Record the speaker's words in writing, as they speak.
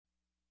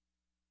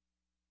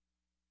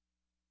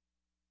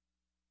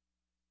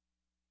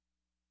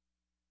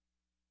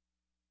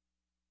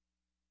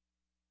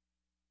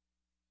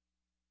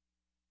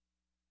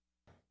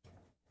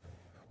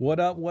What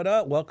up, what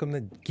up? Welcome to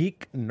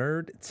Geek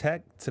Nerd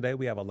Tech. Today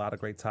we have a lot of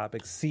great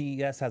topics.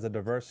 CES has a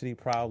diversity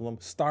problem.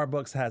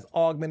 Starbucks has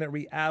augmented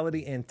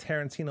reality. And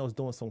Tarantino is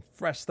doing some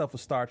fresh stuff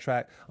with Star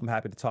Trek. I'm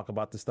happy to talk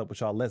about this stuff with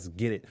y'all. Let's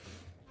get it.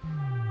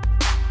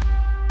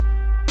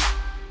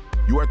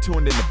 You are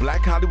tuned in to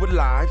Black Hollywood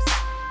Live's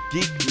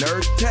Geek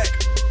Nerd Tech.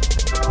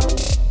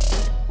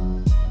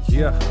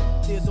 Yeah.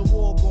 There's a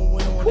war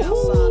going on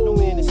outside, no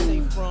man is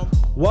safe from.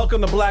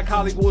 Welcome to Black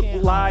Hollywood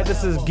Live.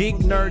 This is Geek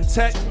Nerd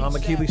Tech. I'm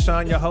Akili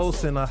Sean, your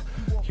host, and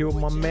here with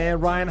my man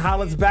Ryan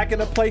Hollins back in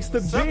the place to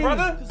be. What's up,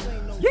 brother?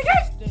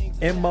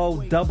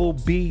 MOBBDEEP,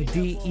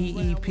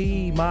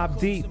 Mobb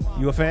Deep.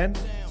 You a fan?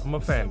 I'm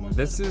a fan.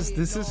 This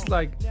is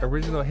like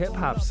original hip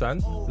hop, son.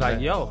 Like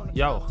yo.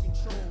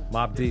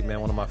 Mobb Deep, man,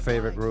 one of my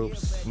favorite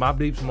groups. Mobb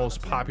Deep's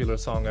most popular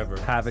song ever.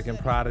 Havoc and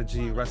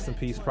Prodigy, rest in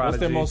peace,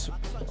 Prodigy. What's their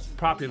most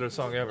popular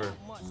song ever?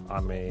 I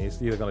mean, it's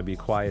either going to be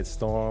Quiet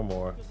Storm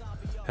or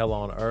Hell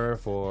on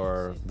Earth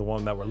or the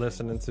one that we're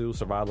listening to,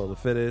 Survival of the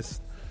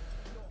Fittest.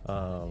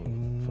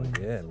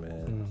 Yeah,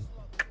 man.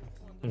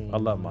 I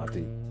love Mobb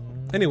Deep.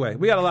 Anyway,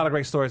 we got a lot of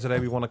great stories today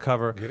we want to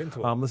cover. Get into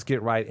it. Let's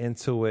get right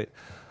into it.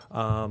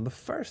 The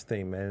first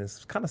thing, man,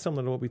 is kind of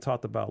similar to what we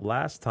talked about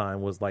last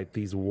time, was like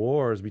these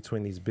wars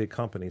between these big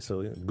companies.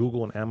 So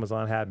Google and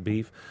Amazon had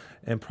beef.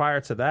 And prior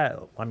to that,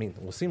 I mean,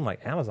 it seemed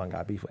like Amazon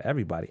got beef with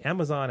everybody.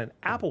 Amazon and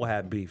Apple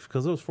had beef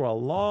because it was for a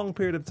long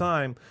period of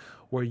time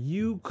where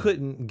you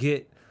couldn't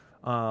get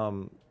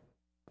an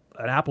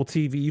Apple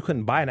TV. You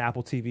couldn't buy an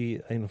Apple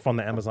TV from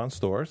the Amazon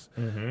stores.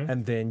 Mm-hmm.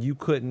 And then you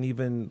couldn't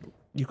even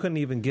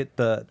get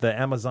the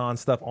Amazon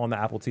stuff on the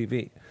Apple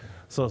TV.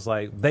 So it's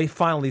like they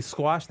finally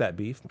squashed that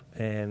beef,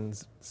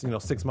 and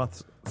 6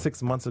 months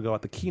ago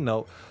at the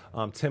keynote,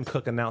 Tim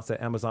Cook announced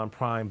that Amazon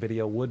Prime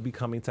Video would be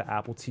coming to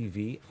Apple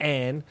TV,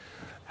 and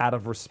out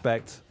of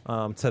respect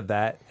to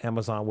that,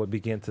 Amazon would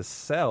begin to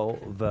sell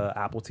the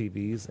Apple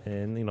TVs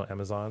in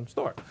Amazon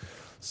store.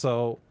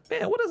 So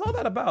man, what is all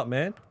that about,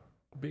 man?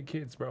 Big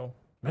kids, bro.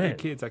 Man. Big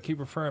kids. I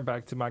keep referring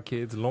back to my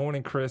kids, Lauren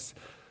and Chris.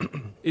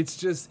 It's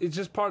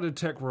just part of the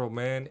tech world,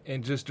 man,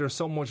 and just there's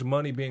so much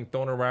money being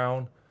thrown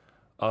around.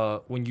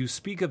 When you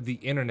speak of the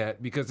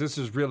internet, because this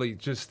is really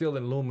just still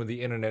in loom of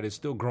the internet, it's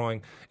still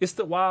growing. It's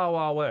the Wild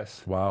Wild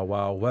West. Wild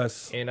Wild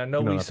West. And I know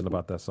you know we nothing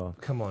about that song.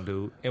 Come on,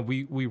 dude. And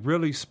we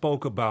really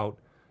spoke about,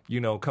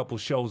 a couple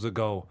shows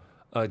ago,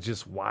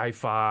 just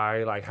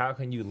Wi-Fi. Like, how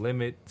can you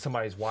limit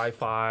somebody's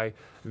Wi-Fi,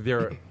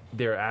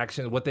 their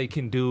action, what they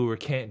can do or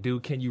can't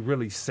do? Can you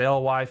really sell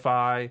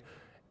Wi-Fi?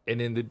 And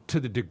then to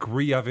the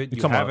degree of it,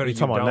 you talking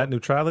about net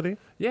neutrality?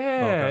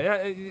 Yeah,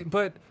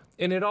 okay.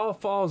 And it all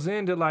falls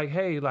into like,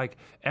 hey, like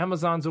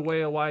Amazon's a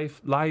way of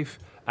life,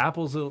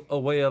 Apple's a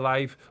way of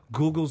life,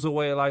 Google's a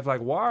way of life.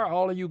 Like, why are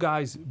all of you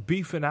guys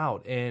beefing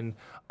out? And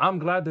I'm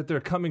glad that they're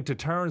coming to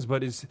terms,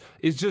 but it's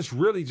just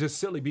really just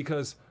silly,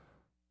 because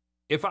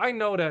if I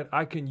know that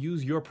I can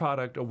use your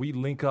product, or we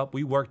link up,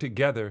 we work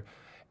together,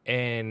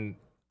 and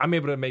I'm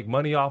able to make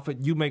money off it,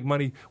 you make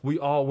money, we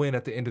all win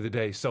at the end of the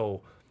day.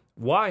 So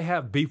why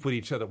have beef with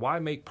each other? Why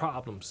make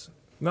problems?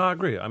 No, I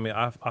agree. I mean,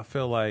 I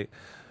feel like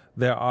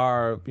there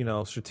are,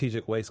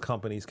 strategic ways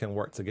companies can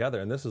work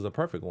together, and this is a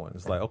perfect one.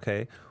 It's like,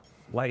 okay,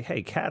 like,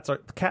 hey, cats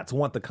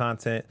want the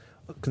content.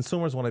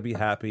 Consumers want to be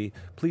happy,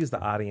 please the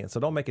audience. So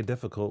don't make it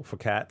difficult for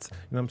cats. You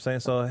know what I'm saying?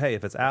 So hey,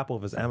 if it's Apple,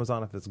 if it's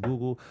Amazon, if it's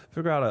Google,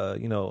 figure out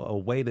a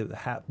way to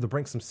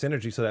bring some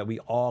synergy so that we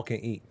all can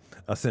eat,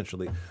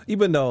 essentially.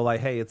 Even though, like,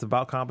 hey, it's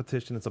about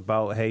competition, it's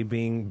about, hey,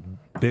 being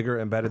bigger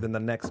and better than the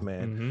next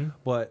man. Mm-hmm.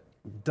 But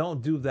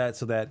don't do that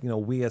so that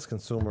we as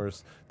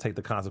consumers take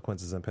the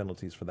consequences and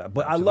penalties for that.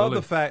 But Absolutely. I love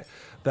the fact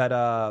that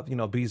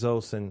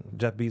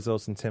Jeff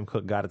Bezos and Tim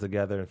Cook got it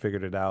together and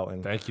figured it out.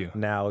 And thank you.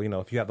 Now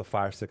if you have the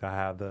Fire Stick, I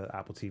have the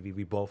Apple TV.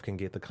 We both can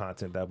get the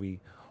content that we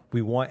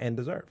want and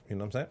deserve. You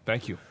know what I'm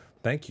saying?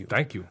 Thank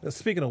you.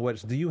 Speaking of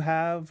which, do you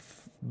have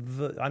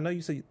I know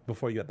you said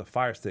before you had the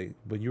Fire Stick,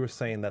 but you were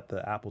saying that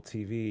the Apple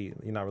TV,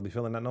 you're not really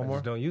feeling that no more. I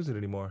just don't use it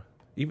anymore.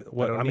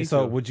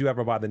 Would you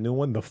ever buy the new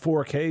one, the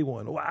 4K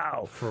one?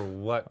 Wow. For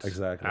what?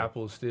 Exactly.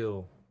 Apple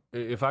still.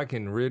 If I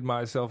can rid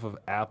myself of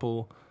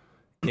Apple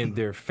in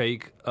their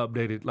fake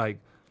updated, like,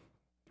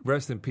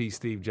 rest in peace,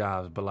 Steve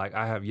Jobs, but like,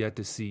 I have yet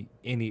to see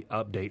any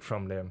update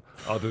from them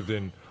other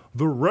than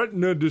the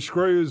Retina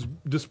display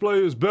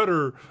is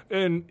better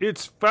and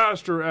it's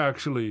faster,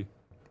 actually.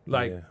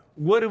 Like, yeah.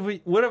 What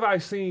have I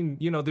seen?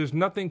 There's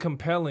nothing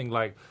compelling.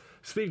 Like,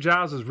 Steve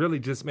Jobs is really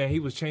just, man,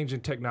 he was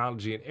changing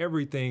technology and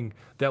everything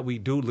that we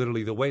do,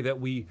 literally, the way that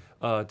we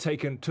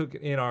took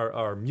in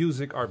our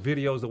music, our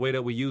videos, the way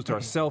that we used our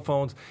cell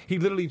phones. He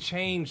literally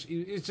changed.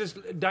 It's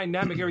just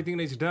dynamic, everything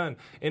that he's done.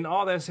 And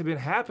all that's been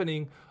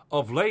happening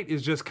of late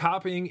is just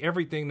copying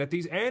everything that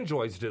these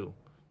Androids do.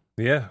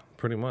 Yeah,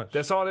 pretty much.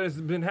 That's all that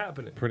has been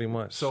happening. Pretty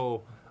much.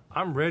 So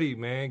I'm ready,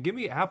 man. Give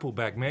me Apple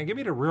back, man. Give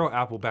me the real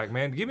Apple back,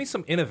 man. Give me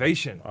some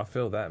innovation. I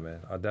feel that, man.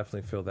 I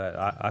definitely feel that.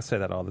 I say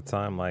that all the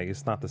time. Like,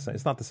 it's not the same.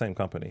 It's not the same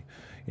company.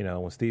 You know,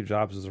 when Steve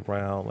Jobs was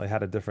around, they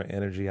had a different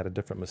energy, had a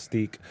different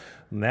mystique.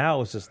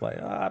 Now it's just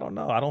like, I don't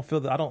know. I don't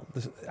feel that.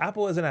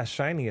 Apple isn't as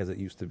shiny as it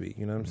used to be.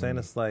 You know what I'm saying?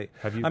 It's like,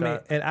 Have you I mean,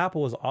 thought- and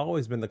Apple has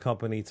always been the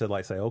company to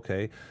like say,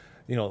 okay,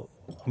 you know,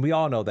 we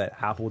all know that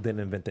Apple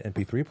didn't invent the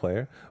MP3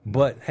 player,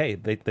 but hey,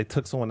 they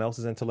took someone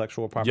else's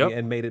intellectual property Yep.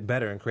 and made it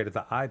better and created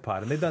the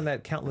iPod. And they've done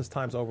that countless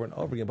times over and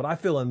over again. But I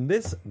feel in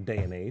this day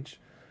and age,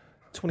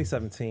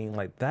 2017,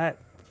 like that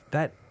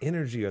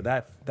energy or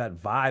that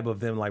vibe of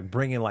them like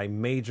bringing like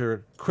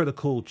major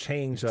critical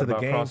change to the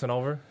About game. crossing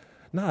over.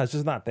 No, it's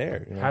just not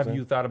there. You know what I'm Have saying?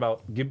 you thought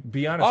about?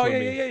 Be honest Oh with yeah,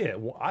 me. yeah.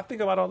 Well, I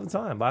think about it all the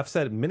time. I've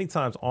said it many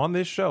times on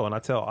this show, and I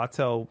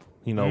tell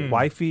you know,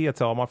 wifey, I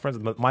tell all my friends,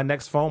 my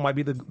next phone might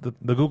be the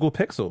Google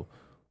Pixel,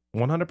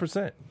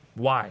 100%.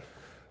 Why?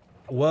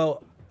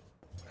 Well,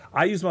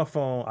 I use my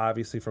phone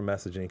obviously for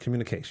messaging,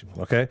 communication.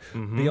 Okay.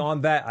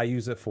 Beyond that, I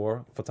use it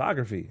for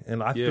photography,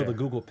 and I Yeah. feel the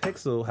Google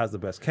Pixel has the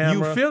best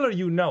camera. You feel or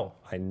you know?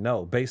 I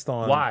know based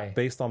on Why?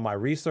 based on my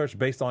research,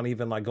 based on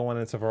even like going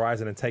into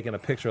Verizon and taking a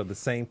picture of the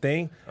same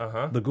thing.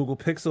 The Google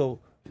Pixel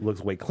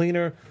looks way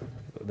cleaner.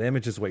 The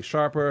image is way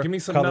sharper. Give me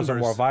some colors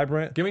numbers. are more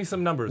vibrant. Give me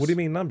some numbers. What do you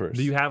mean numbers?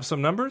 Do you have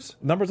some numbers?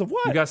 numbers of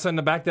what? You got something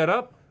to back that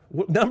up?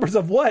 Numbers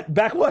of what?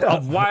 Back what up?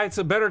 Of why it's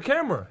a better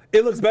camera?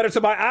 It looks better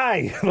to my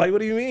eye. Like, what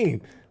do you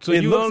mean? So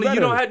It you looks better.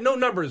 don't have no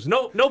numbers,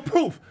 no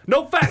proof,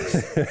 no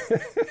facts.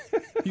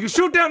 You can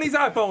shoot down these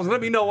iPhones. Let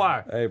me know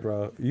why. Hey,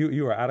 bro,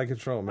 you are out of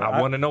control, man.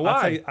 I want to know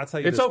why. I'll tell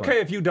you it's this okay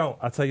much. if you don't.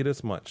 I'll tell you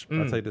this much.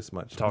 I'll tell you this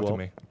much. Talk to Well,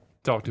 me.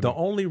 Talk to The me.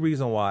 only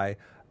reason why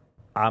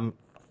I'm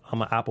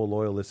an Apple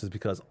loyalist is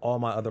because all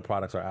my other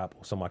products are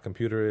Apple. So my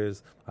computer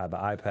is, I have the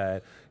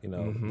iPad, you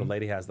know, the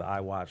lady has the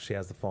iWatch, she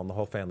has the phone, the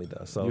whole family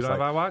does. So You it's don't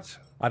like, have iWatch?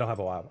 I don't have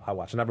a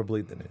iWatch. I never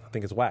believed in it. I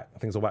think it's whack. I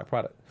think it's a whack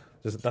product.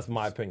 That's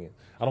my opinion.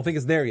 I don't think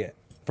it's there yet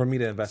for me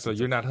to invest. So into.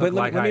 you're not But hooked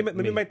let, like let me, hype let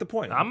me me. make the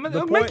point. I'm gonna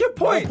The make your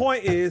point. The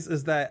point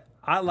is that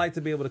I like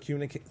to be able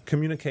to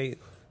communicate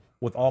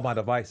with all my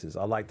devices.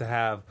 I like to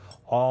have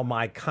all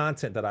my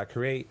content that I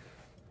create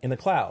in the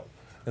cloud.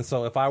 And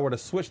so if I were to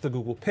switch to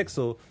Google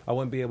Pixel, I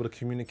wouldn't be able to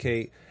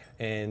communicate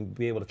and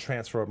be able to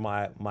transfer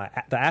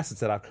the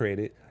assets that I've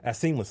created as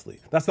seamlessly.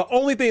 That's the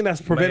only thing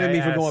that's preventing me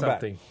from going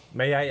back.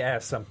 May I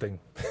ask something?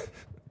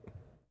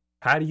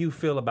 How do you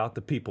feel about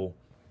the people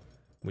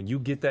when you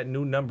get that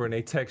new number and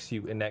they text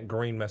you and that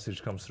green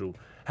message comes through?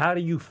 How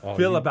do you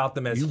feel about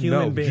them as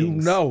human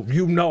beings?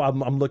 You know,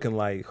 I'm looking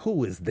like,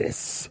 who is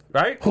this?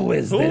 Right? Who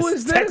is Who this?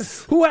 is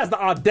this? Who has the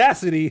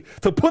audacity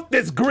to put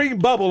this green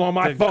bubble on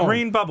my The phone?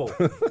 green bubble.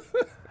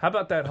 How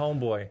about that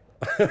homeboy?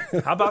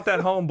 How about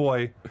that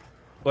homeboy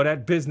or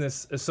that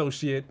business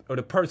associate or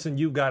the person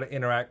you got to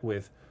interact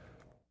with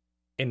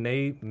and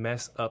they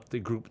mess up the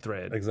group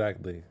thread?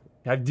 Exactly.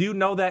 Do you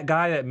know that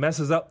guy that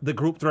messes up the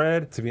group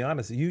thread? To be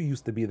honest, you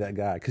used to be that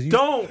guy. Cause you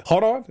Don't.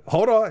 Hold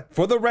on.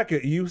 For the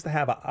record, you used to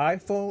have an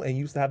iPhone and you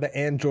used to have the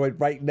Android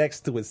right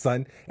next to it,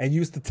 son. And you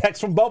used to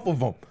text from both of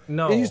them.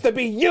 No. It used to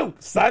be you,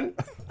 son.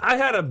 I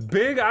had a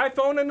big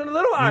iPhone and a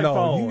little iPhone.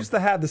 No, you used to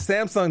have the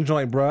Samsung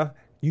joint, bruh.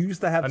 You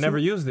used to have I never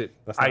used it.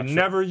 That's not I true.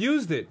 never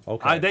used it.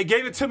 Okay. They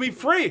gave it to me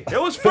free.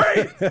 It was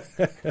free.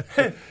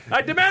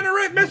 I demand a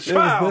rent, Miss It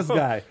was Child. this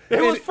guy.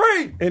 It was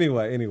free.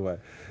 Anyway.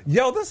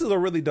 Yo, this is a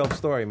really dope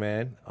story,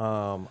 man.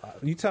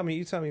 You tell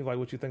me like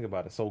what you think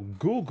about it. So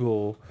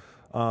Google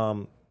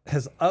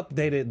has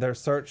updated their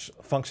search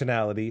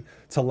functionality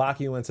to lock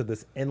you into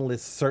this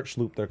endless search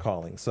loop they're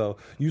calling. So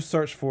you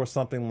search for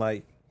something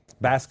like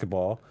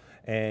basketball,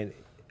 and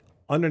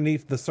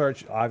underneath the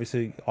search,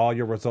 obviously all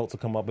your results will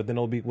come up, but then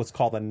it'll be what's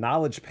called a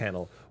knowledge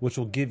panel, which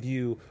will give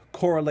you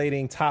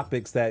correlating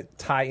topics that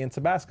tie into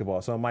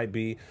basketball. So it might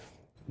be,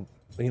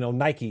 you know,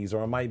 Nikes,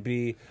 or it might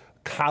be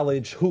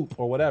college hoop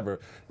or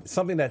whatever,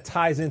 something that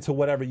ties into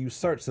whatever you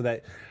search, so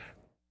that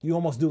you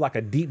almost do like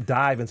a deep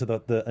dive into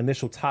the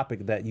initial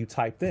topic that you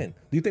typed in.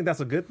 Do you think that's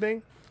a good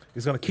thing?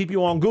 It's going to keep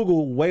you on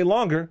Google way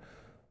longer,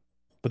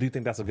 but do you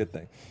think that's a good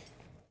thing?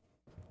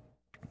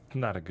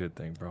 Not a good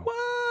thing, bro.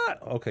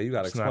 What? Okay, you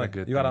got to It's not explain. a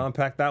good You got to thing.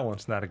 unpack that one.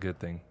 It's not a good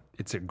thing.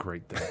 It's a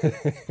great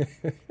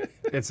thing.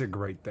 It's a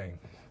great thing.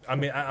 I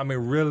mean,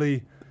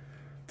 really,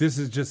 this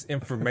is just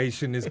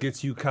information. This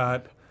gets you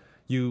caught.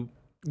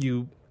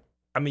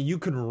 I mean, you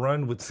can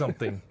run with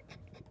something.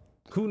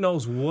 Who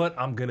knows what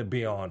I'm gonna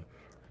be on?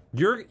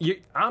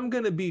 I'm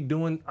gonna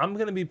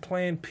be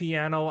playing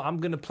piano. I'm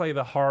gonna play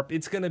the harp.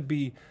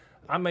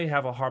 I may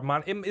have a harp.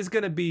 I'm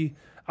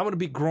gonna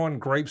be growing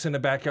grapes in the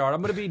backyard.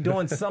 I'm gonna be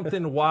doing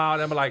something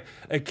wild. I'm like,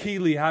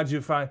 Akili, how'd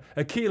you find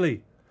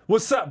Akili?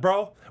 What's up,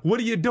 bro? What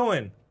are you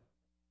doing?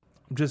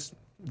 I'm just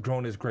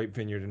growing this grape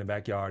vineyard in the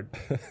backyard,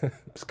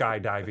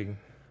 skydiving,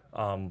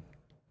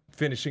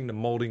 finishing the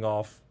molding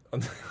off.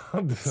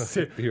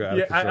 You're out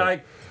of control.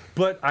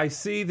 But I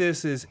see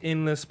this as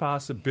endless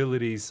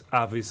possibilities.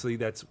 Obviously,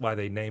 that's why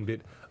they named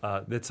it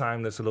the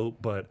Timeless Loop.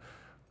 But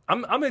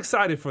I'm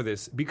excited for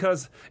this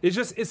because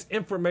it's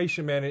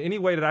information, man. In any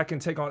way that I can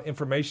take on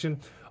information,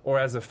 or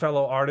as a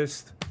fellow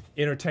artist,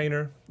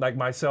 entertainer like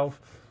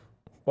myself.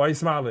 Why are you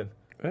smiling,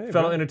 Hey,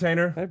 fellow bro.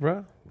 entertainer? Hey,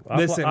 bro.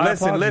 Listen. I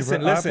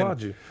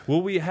applaud you.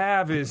 What we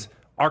have is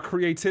our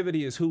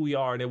creativity is who we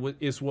are, and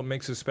it's what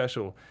makes us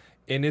special.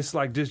 And it's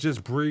like this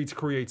just breeds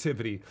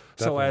creativity.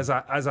 So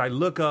Definitely. as I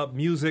look up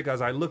music,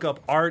 as I look up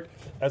art,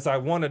 as I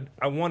want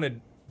to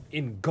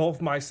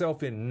engulf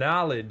myself in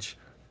knowledge,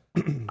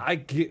 I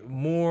get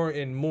more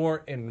and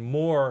more and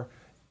more,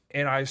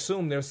 and I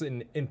assume there's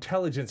an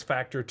intelligence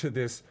factor to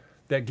this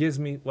that gives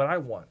me what I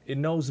want. It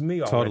knows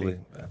me already. Totally.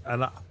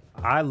 And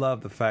I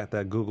love the fact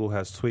that Google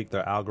has tweaked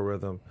their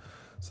algorithm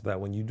so that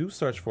when you do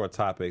search for a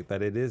topic,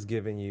 that it is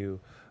giving you,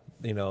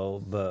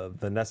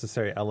 the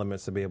necessary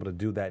elements to be able to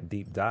do that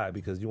deep dive,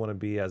 because you want to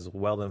be as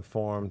well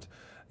informed,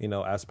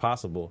 as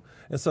possible.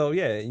 And so,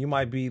 yeah, you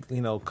might be,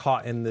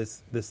 caught in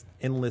this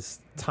endless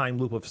time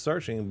loop of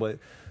searching, but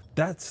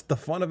that's the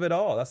fun of it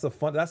all. That's the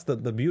fun. That's the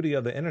beauty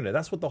of the internet.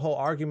 That's what the whole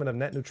argument of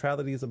net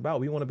neutrality is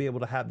about. We want to be able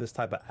to have this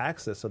type of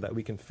access so that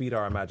we can feed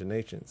our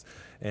imaginations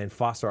and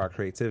foster our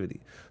creativity.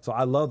 So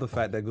I love the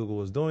fact that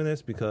Google is doing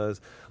this,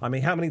 because, how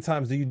many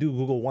times do you do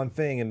Google one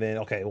thing and then,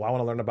 okay, well, I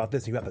want to learn about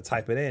this, and you have to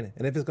type it in.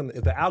 And if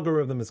the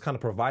algorithm is kind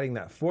of providing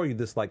that for you,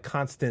 this like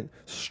constant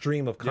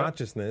stream of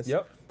consciousness,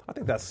 Yep. I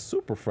think that's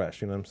super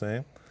fresh. You know what I'm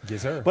saying?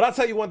 Yes, sir. But I'll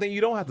tell you one thing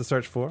you don't have to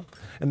search for,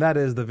 and that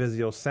is the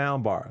Vizio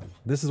soundbar.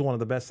 This is one of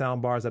the best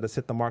soundbars that has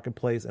hit the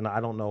marketplace, and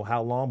I don't know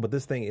how long, but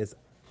this thing is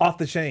off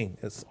the chain.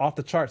 It's off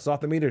the charts, off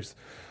the meters.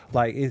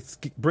 Like, it's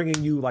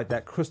bringing you like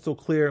that crystal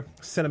clear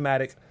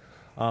cinematic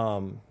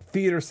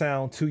theater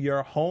sound to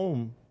your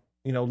home,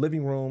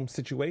 living room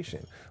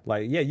situation.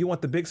 Like, yeah, you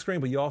want the big screen,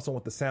 but you also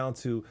want the sound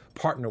to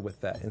partner with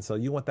that. And so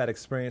you want that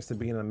experience to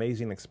be an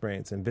amazing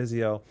experience. And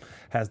Vizio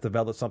has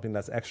developed something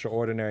that's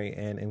extraordinary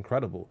and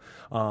incredible.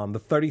 The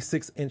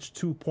 36-inch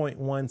 2.1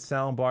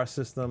 soundbar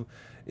system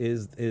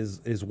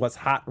is what's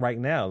hot right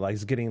now. Like,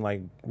 it's getting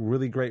like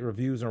really great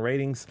reviews and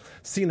ratings.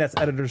 CNET's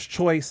Editor's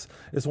Choice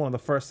is one of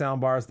the first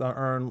soundbars to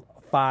earn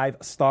 5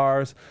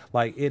 stars.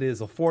 Like, it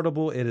is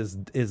affordable. It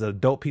is a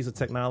dope piece of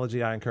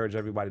technology. I encourage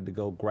everybody to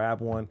go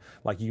grab one.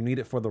 Like, you need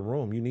it for the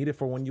room. You need it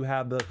for when you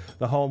have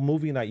the home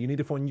movie night. You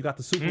need it for when you got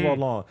the Super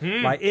Bowl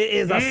on. Like, it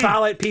is a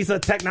solid piece of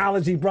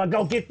technology, bro.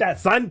 Go get that,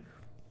 son.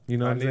 You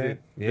know what I'm saying?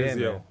 Yeah,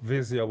 man.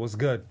 Vizio, what's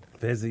good?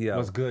 Vizio.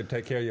 What's good?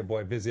 Take care of your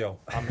boy, Vizio.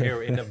 I'm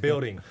here in the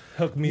building.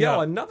 Hook me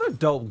up. Another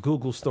dope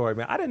Google story,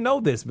 man. I didn't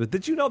know this, but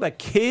did you know that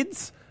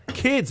kids,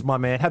 my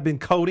man, have been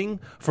coding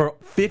for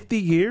 50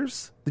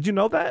 years? Did you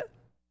know that?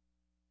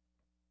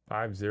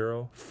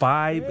 5-0.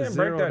 5-0.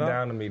 Break that dog.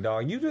 down to me,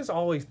 dog. You just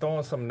always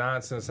throwing some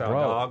nonsense out,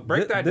 Bro, dog.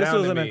 Break that this down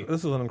was to me.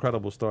 This was an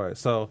incredible story.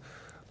 So,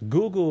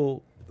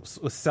 Google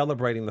was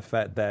celebrating the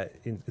fact that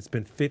it's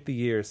been 50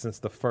 years since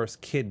the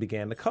first kid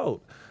began to code,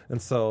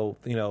 and so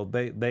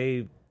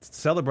they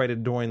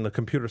celebrated during the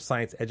Computer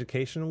Science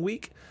Education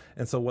Week.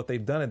 And so what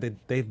they've done is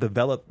they've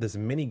developed this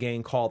mini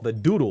game called the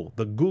Doodle,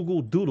 the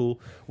Google Doodle,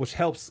 which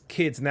helps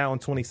kids now in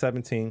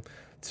 2017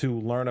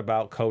 to learn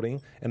about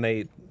coding, and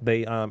they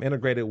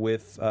integrate it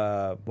with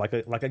like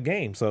a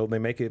game. So they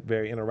make it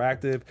very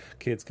interactive.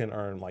 Kids can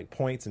earn like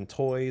points and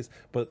toys,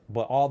 but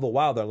all the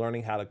while they're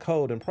learning how to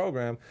code and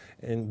program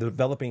and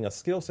developing a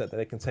skill set that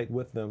they can take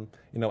with them,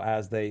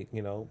 as they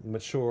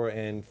mature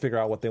and figure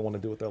out what they want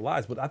to do with their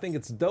lives. But I think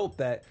it's dope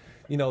that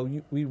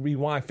we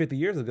rewind 50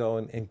 years ago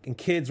and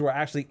kids were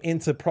actually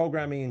into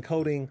programming and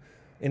coding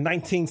in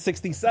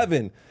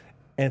 1967.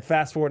 And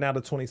fast forward now to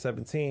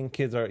 2017,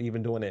 kids are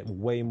even doing it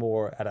way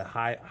more at a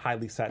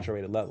highly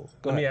saturated level.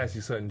 Let me ask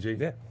you something, G.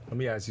 Yeah. Let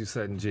me ask you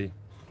something, G.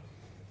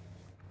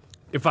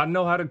 If I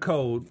know how to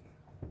code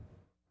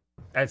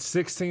at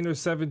 16 or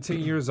 17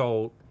 years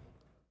old,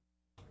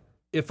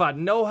 if I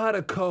know how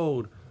to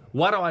code,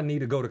 why do I need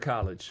to go to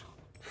college?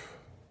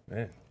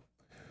 Man.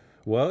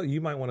 Well, you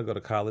might want to go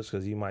to college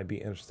because you might be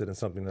interested in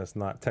something that's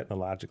not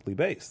technologically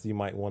based. You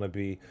might want to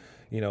be,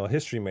 a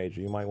history major.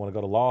 You might want to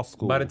go to law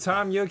school. By the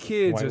time your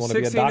kids You are might wanna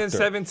be a 16 and doctor.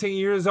 17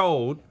 years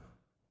old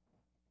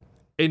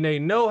and they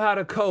know how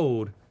to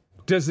code,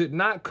 does it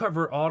not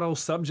cover all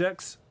those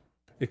subjects?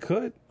 It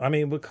could.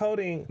 But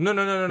coding. No.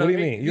 What do you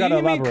mean? You gotta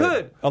elaborate.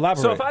 Could.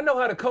 Elaborate. So if I know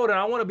how to code and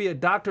I want to be a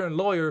doctor and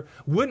lawyer,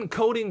 wouldn't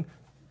coding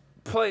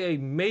play a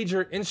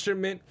major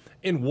instrument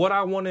in what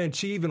I want to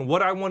achieve and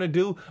what I want to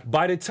do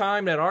by the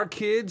time that our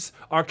kids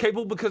are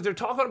capable? Because they're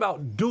talking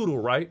about doodle,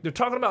 right? They're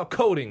talking about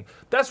coding.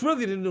 That's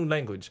really the new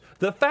language.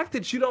 The fact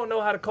that you don't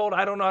know how to code,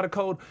 I don't know how to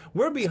code,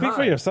 we're behind. Speak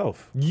for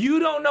yourself. You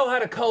don't know how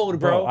to code,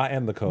 bro. I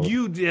am the code.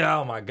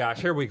 Oh my gosh,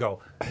 here we go.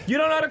 You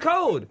don't know how to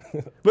code.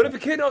 But if a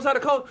kid knows how to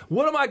code,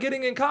 what am I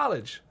getting in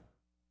college?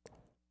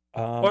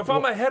 Or if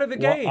I'm ahead of the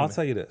game? I'll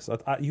tell you this.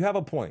 You have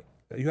a point.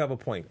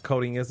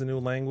 Coding is a new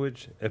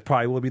language. It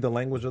probably will be the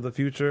language of the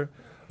future.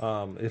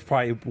 It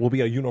probably will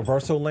be a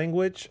universal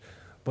language.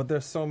 But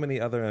there's so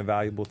many other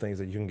invaluable things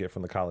that you can get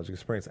from the college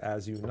experience,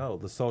 as you know,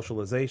 the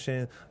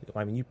socialization.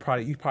 I mean, you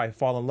probably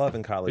fall in love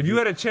in college. If you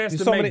had a chance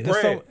there's to so make many,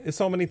 bread. there's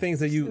so many things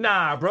that you.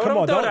 Nah, bro, Come don't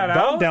on, throw that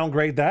don't out.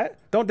 downgrade that.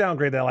 Don't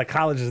downgrade that like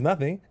college is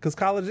nothing, because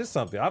college is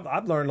something.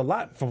 I've learned a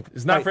lot from.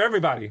 It's not for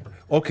everybody.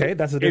 Okay,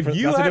 that's a If different.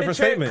 you That's a had a different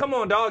chance, statement. come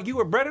on, dog, you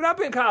were bred up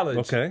in college.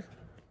 Okay.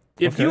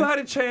 If Okay. you had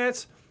a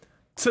chance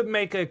to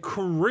make a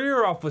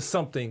career off of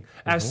something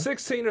at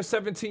 16 or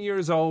 17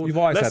 years old, You've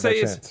always let's had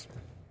say that it's chance.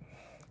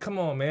 come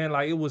on, man,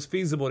 like it was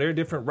feasible. There are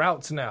different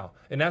routes now,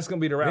 and that's going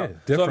to be the route. Yeah, So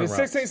if different you're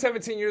 16, routes.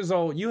 17 years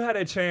old, you had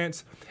a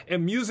chance,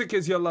 and music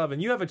is your love,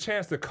 and you have a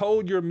chance to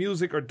code your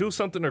music or do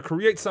something or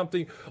create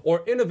something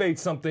or innovate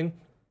something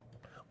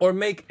or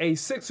make a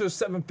 6 or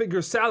 7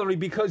 figure salary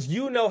because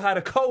you know how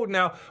to code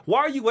now. Why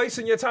are you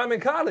wasting your time in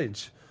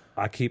college?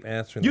 I keep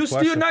answering. You the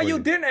question still now for you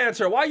didn't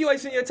answer. Why are you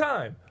wasting your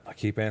time? I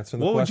keep answering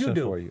the What would question you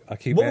do? for you. I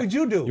keep. What would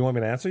you do? You want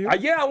me to answer you?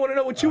 Yeah, I want to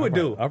know what you would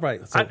do. All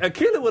right. So,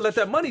 Akila would let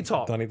that money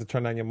talk. do I need to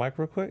turn down your mic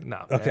real quick?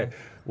 Nah, man. Okay.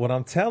 What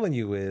I'm telling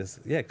you is,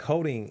 yeah,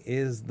 coding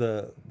is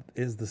the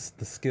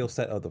skill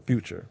set of the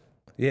future.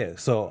 Yeah.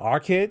 So our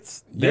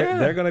kids,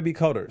 they're going to be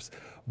coders,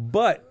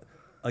 but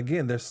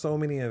again, there's so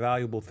many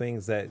invaluable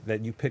things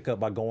that you pick up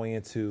by going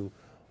into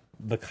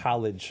the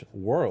college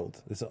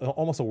world. It's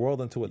almost a world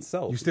unto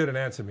itself. You still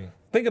didn't answer me.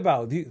 Think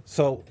about you.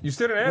 So You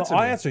still didn't answer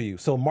I'll me. answer you.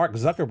 So Mark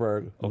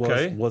Zuckerberg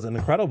Okay. was an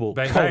incredible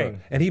Bang, coder,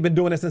 bang. and he'd been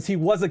doing it since he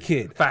was a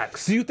kid.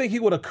 Facts. Do you think he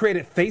would have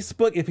created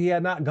Facebook if he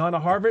had not gone to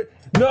Harvard?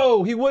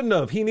 No, he wouldn't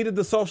have. He needed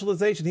the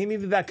socialization. He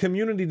needed that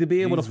community to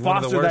be able He's to one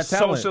of the foster that worst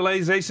talent.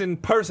 socialization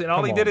person. All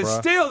Come he on, did is bruh.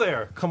 steal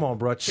there. Come on,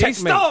 bro. He Checkmate.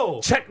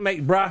 stole.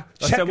 Checkmate, bruh. I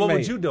Checkmate. said, what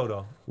would you do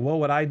though? What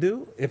would I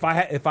do if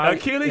I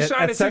Achilles at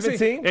shining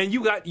 17? and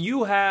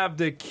you have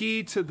the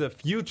key to the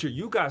future.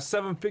 You got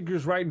 7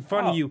 figures right in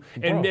front of Oh, you,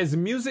 and bro. as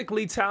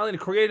musically talented,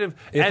 creative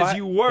If as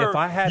you were,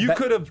 you that-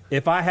 could have.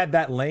 If I had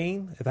that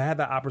lane, if I had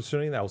that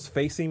opportunity that was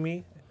facing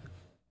me,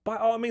 by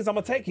all means, I'm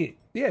gonna take it.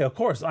 Yeah, of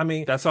course. I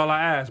mean, That's all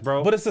I asked,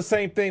 bro. but it's the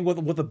same thing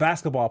with a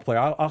basketball player.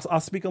 I'll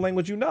speak a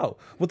language you know.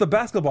 With a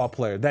basketball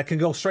player that can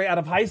go straight out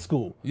of high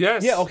school.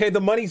 Yes. Yeah. Okay. The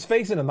money's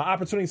facing them, the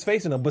opportunity's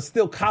facing them, but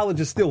still, college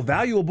is still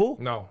valuable.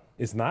 no,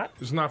 It's not.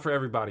 it's not for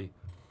everybody.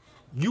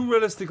 You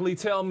realistically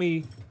tell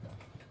me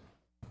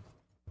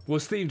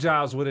what Steve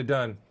Jobs would have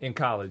done in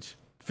college,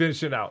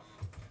 finishing out.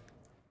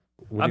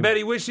 I bet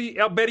he wish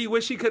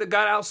he could have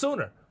got out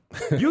sooner.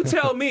 You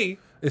tell me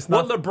It's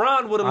what not-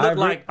 LeBron would have I looked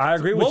agree- like. I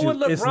agree with what you. What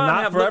would It's LeBron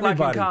not have for looked like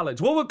in everybody.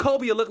 college? What would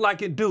Kobe have looked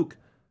like in Duke?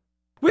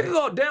 We can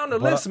go down the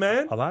list,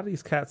 man. A lot of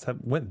these cats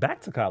went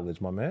back to college,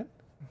 my man.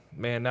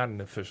 Man, not in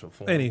official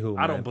form. Anywho,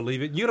 I man. don't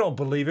believe it. You don't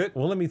believe it.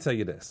 Well, let me tell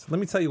you this. Let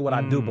me tell you what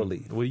I do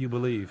believe. What do you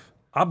believe?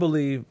 I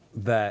believe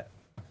that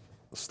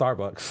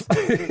Starbucks.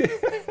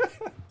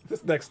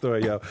 This next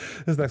story, yo.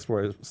 This next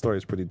story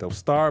is pretty dope.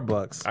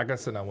 Starbucks, I got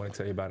something I want to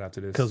tell you about after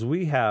this. because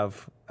we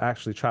have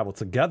actually traveled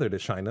together to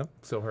China.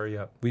 So hurry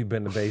up. We've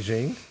been to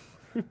Beijing,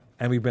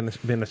 and we've been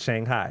to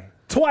Shanghai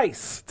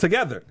twice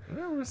together.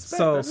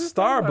 So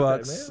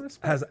Starbucks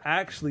has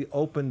actually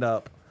opened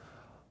up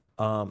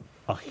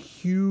a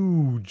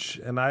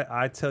huge, and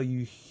I tell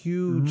you,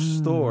 huge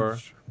store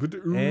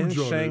in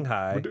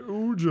Shanghai.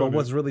 But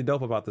what's really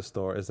dope about the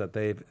store is that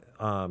they've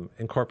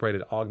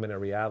incorporated augmented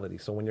reality.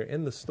 So when you're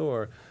in the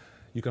store,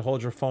 you can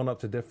hold your phone up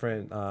to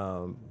different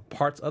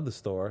parts of the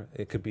store.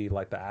 It could be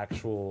like the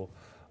actual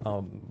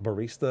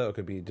barista. It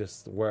could be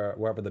just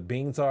wherever the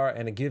beans are,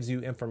 and it gives you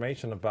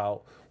information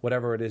about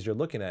whatever it is you're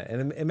looking at,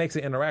 and it makes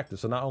it interactive.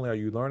 So not only are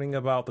you learning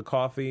about the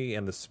coffee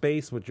and the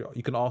space, but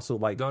you can also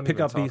like Don't pick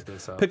even up talk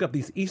this up.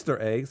 these Easter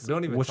eggs,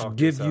 Don't even which talk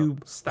give this you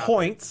up. Stop it.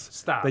 points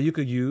Stop. that you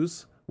could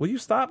use. Will you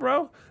stop,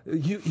 bro?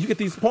 You get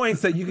these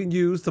points that you can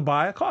use to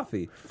buy a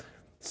coffee.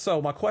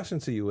 So my question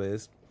to you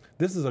is,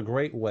 this is a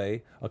great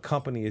way a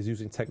company is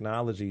using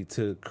technology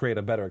to create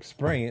a better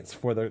experience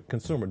for the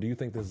consumer. Do you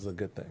think this is a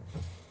good thing?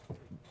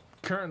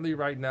 Currently,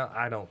 right now,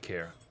 I don't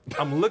care.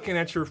 I'm looking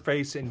at your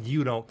face and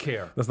you don't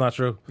care. That's not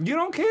true. You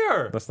don't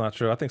care. That's not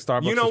true. I think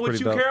Starbucks You know is what pretty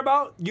you dope. care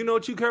about? You know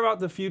what you care about?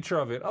 The future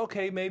of it.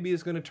 Okay, maybe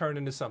it's going to turn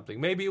into something.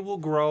 Maybe it will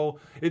grow.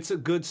 It's a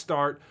good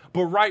start.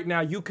 But right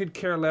now, you could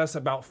care less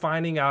about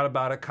finding out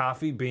about a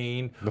coffee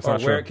bean That's or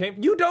not where true. it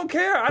came. You don't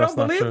care. I That's don't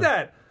not believe true.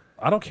 that.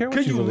 I don't care what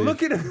Can you you believe.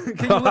 look at can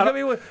you look at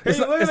me with can you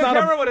look at the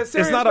camera with a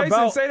serious it's not face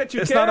about, and say that you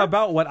it's care? not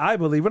about what I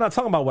believe. We're not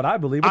talking about what I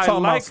believe. We're I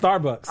talking like-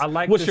 about Starbucks. I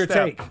like What's the your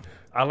step. take?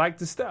 I like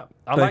the step.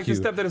 I Thank like you.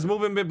 the step that is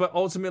moving me, but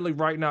ultimately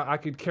right now I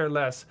could care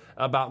less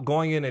about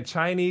going in a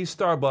Chinese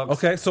Starbucks.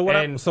 Okay, so what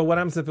and what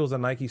happens if it was a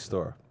Nike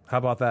store? How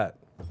about that?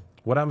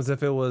 What happens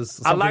if it was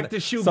I something like that- the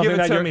shoe, something give it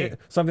that to you're- me.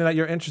 Something that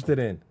you're interested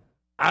in.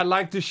 I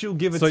like the shoe,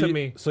 give it So to you,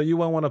 me. So you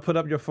won't want to put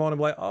up your phone and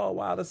be like, "Oh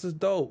wow, this is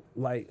dope."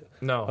 Like,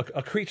 No.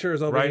 a creature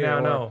is over Right here. now,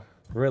 or- no.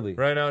 Really?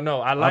 Right now,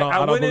 no. I don't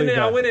went in believe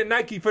there. I that. went in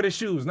Nike for the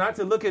shoes, not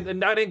to look at.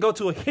 And I didn't go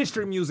to a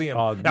history museum.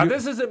 Oh, Now you-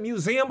 this is a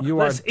museum. You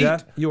Let's are eat.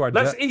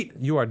 Let's eat.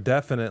 You are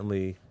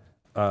definitely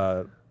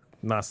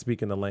not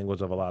speaking the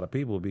language of a lot of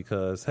people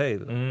because hey,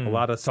 a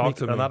lot of talk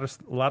to me. a lot of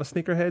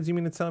sneakerheads. You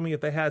mean to tell me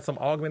if they had some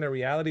augmented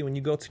reality when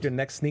you go to your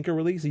next sneaker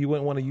release, you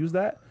wouldn't want to use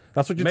that?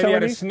 That's what you're Maybe telling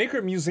at me? a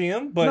sneaker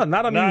museum, but No,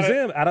 not a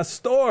museum, at a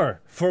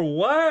store. For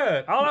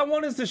what? All I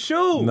want is the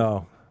shoe.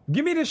 No.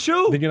 Give me the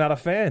shoe. Then you're not a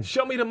fan.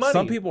 Show me the money.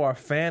 Some people are a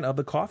fan of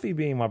the coffee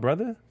bean, my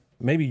brother.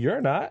 Maybe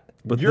you're not.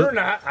 But You're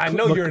not. I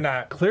know you're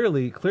not.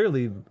 Clearly,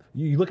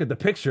 you look at the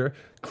picture.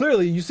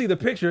 Clearly, you see the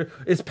picture.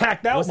 It's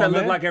packed out. What's my that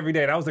look man. like every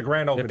day? That was the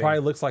grand opening. It probably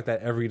looks like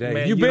that every day.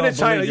 Man, You've you been don't to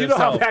China. believe You know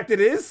how yourself. packed it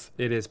is?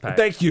 It is packed.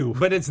 Thank you.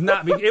 But it's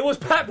not. It was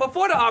packed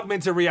before the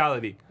augmented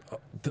reality.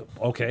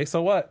 Okay,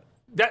 so what?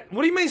 What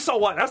do you mean? So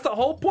what? That's the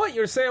whole point.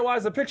 You're saying why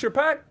is the picture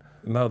packed?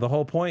 No, the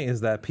whole point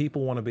is that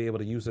people want to be able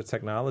to use their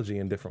technology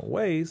in different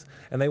ways,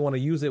 and they want to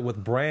use it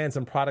with brands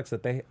and products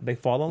that they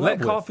fall in love Let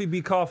with. coffee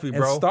be coffee, And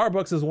bro.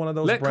 Starbucks is one of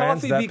those Let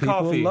brands coffee that be people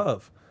coffee.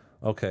 love.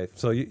 Okay,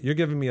 so you're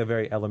giving me a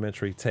very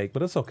elementary take,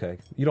 but it's okay.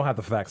 You don't have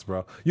the facts,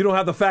 bro. You don't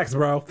have the facts,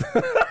 bro.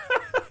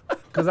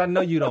 Because I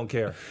know you don't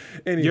care.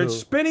 Anywho. You're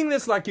spinning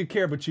this like you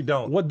care, but you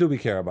don't. What do we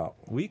care about?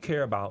 We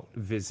care about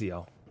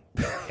Vizio.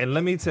 And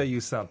let me tell you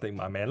something,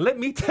 my man. Let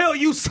me tell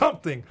you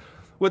something.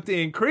 With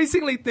the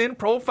increasingly thin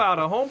profile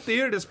of home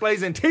theater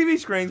displays and TV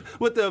screens,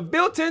 with the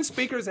built-in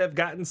speakers have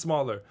gotten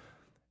smaller.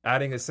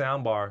 Adding a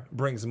soundbar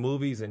brings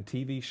movies and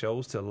TV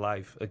shows to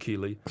life,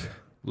 Akili.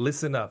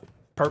 Listen up,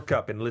 perk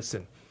up, and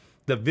listen.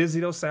 The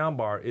Vizio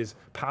soundbar is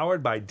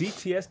powered by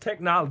DTS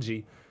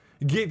technology,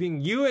 giving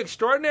you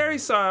extraordinary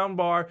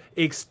soundbar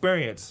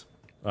experience.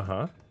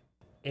 Uh-huh.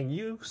 And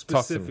you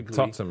specifically,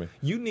 Talk to me.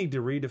 you need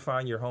to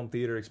redefine your home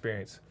theater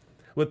experience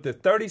with the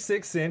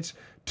 36-inch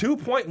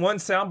 2.1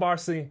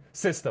 soundbar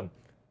system.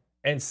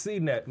 And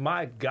CNET,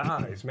 my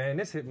guys, man,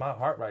 this hit my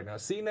heart right now.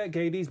 CNET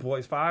gave these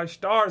boys 5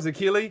 stars,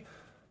 Akili.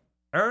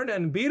 Earn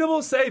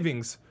unbeatable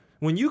savings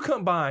when you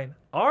combine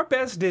our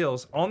best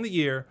deals on the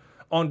year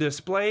on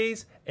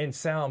displays and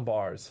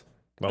soundbars.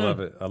 I love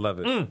it. I love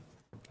it.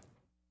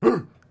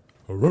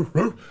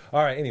 All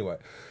right, anyway.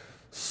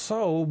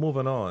 So,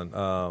 moving on.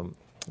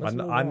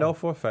 I know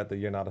for a fact that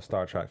you're not a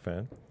Star Trek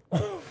fan.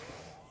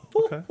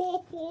 Okay.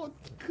 Oh,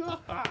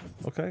 God.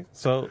 Okay.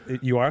 So,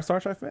 you are a Star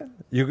Trek fan?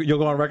 You'll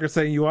go on record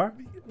saying you are?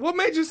 What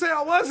made you say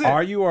I wasn't?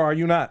 Are you or are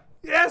you not?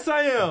 Yes,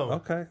 I am.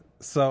 Okay.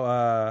 So,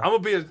 I'm gonna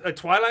be a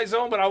Twilight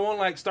Zone, but I won't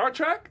like Star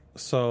Trek.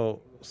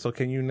 So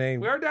can you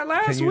name? We heard that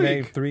last Can you week.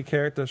 name 3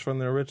 characters from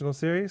the original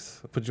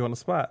series? Put you on the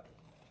spot,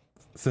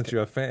 since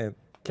you're a fan.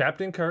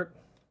 Captain Kirk,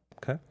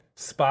 Okay.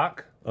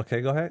 Spock,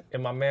 Okay, go ahead.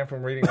 and my man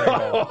from Reading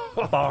Rainbow,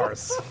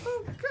 Bars.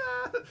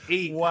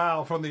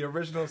 Wow, from the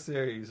original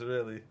series,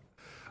 really.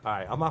 All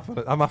right, I'm not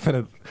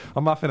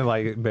finna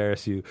like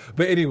embarrass you.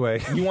 But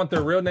anyway, You want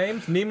their real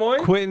names?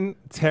 Nimoy? Quentin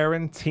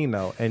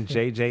Tarantino and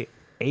J.J.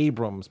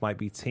 Abrams might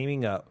be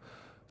teaming up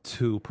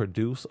to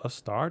produce a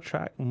Star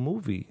Trek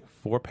movie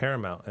for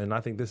Paramount, and I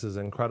think this is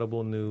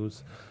incredible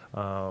news.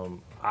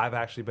 I've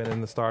actually been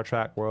in the Star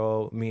Trek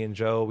world. Me and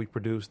Joe, we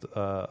produced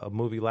a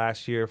movie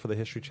last year for the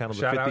History Channel.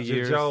 Shout 50 out to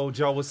years. Joe.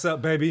 Joe, what's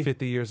up, baby?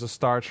 50 years of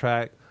Star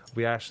Trek.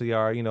 We actually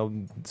are,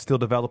 still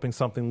developing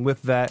something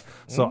with that.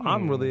 So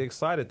I'm really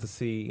excited to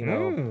see,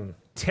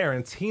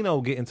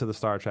 Tarantino get into the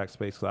Star Trek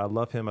space. 'Cause I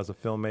love him as a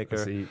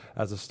filmmaker, See.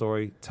 as a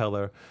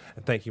storyteller.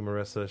 And thank you,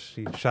 Marissa.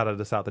 She shouted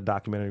us out. The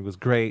documentary was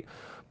great.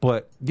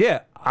 But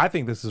yeah, I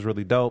think this is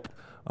really dope.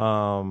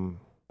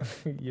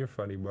 You're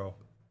funny, bro.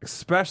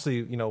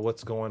 Especially,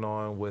 what's going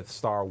on with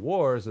Star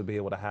Wars, to be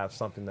able to have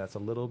something that's a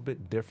little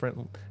bit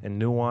different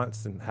and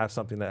nuanced, and have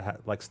something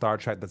that like Star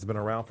Trek that's been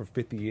around for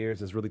 50 years,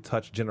 has really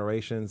touched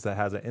generations, that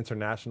has an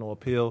international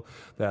appeal,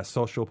 that has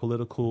social,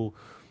 political,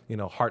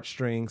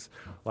 heartstrings.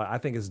 Like, I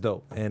think it's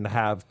dope. And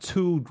have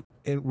 2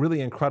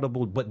 really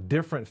incredible but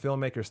different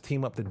filmmakers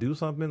team up to do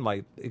something,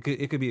 like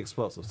it could be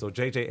explosive. So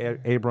J.J.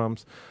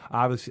 Abrams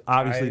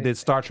obviously did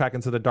Star Trek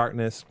Into the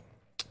Darkness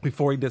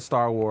before he did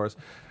Star Wars.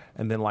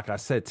 And then, like I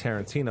said,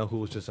 Tarantino, who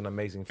was just an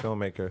amazing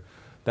filmmaker,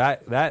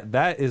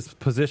 that is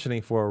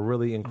positioning for a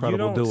really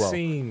incredible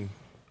duo.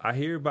 I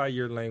hear by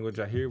your language,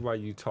 I hear by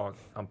you talk,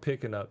 I'm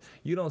picking up.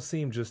 You don't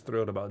seem just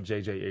thrilled about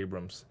J.J.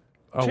 Abrams.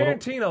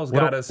 Tarantino's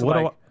got us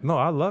like... No,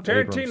 I love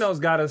Abrams. Tarantino's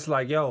got us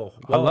like, yo.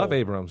 I love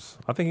Abrams.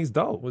 I think he's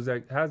dope. Was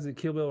that, how's it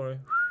Kill Bill? Right?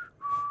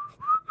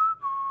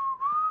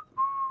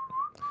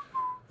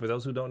 For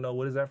those who don't know,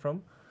 what is that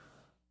from?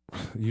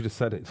 You just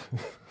said it.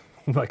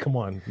 Like, come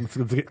on,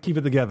 let's keep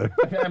it together.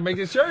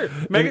 Making sure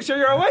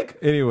you're awake.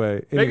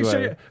 Anyway, Making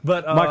sure.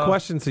 But my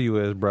question to you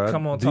is, bro,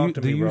 come on, do talk you,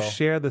 to do me, you bro.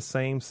 share the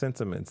same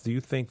sentiments? Do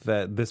you think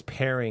that this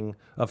pairing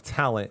of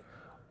talent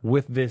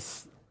with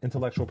this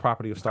intellectual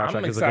property of Star I'm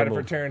Trek is a excited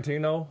good for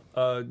move?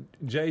 Tarantino.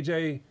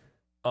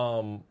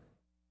 JJ,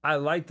 I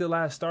like the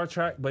last Star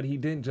Trek, but he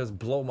didn't just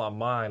blow my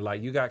mind.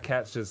 Like, you got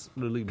cats just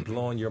really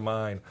blowing your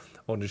mind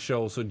on the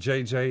show. So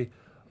JJ,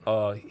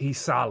 he's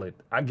solid.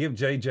 I give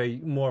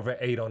JJ more of an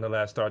 8 on the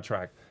last Star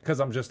Trek because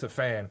I'm just a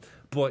fan.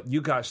 But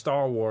you got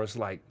Star Wars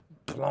like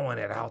blowing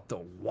it out the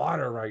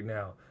water right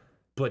now.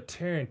 But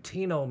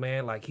Tarantino,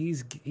 man, like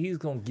he's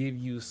gonna give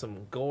you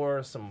some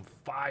gore, some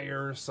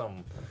fire,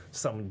 some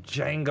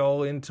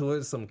Django into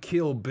it, some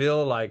Kill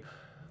Bill. Like,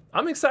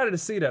 I'm excited to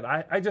see that.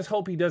 I just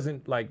hope he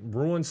doesn't like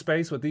ruin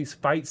space with these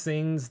fight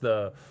scenes,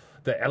 the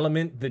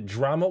element, the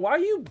drama. Why are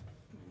you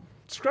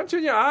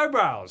scrunching your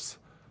eyebrows?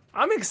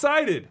 I'm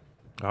excited.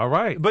 All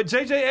right. But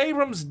J.J.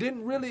 Abrams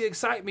didn't really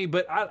excite me,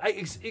 but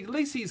at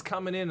least he's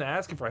coming in and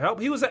asking for help.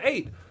 He was an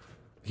 8.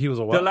 He was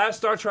a what? The last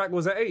Star Trek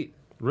was an 8.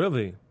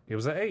 Really? He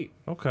was an 8.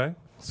 Okay.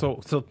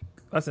 So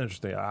that's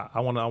interesting.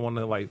 I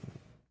wanna like,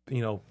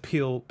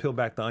 peel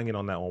back the onion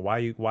on that one.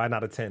 Why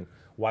not a 10?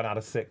 Why not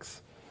a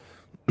 6?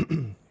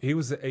 He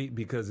was an 8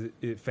 because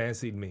it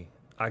fancied me.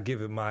 I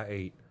give it my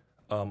 8.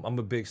 I'm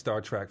a big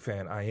Star Trek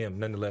fan. I am.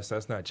 Nonetheless,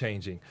 that's not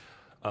changing.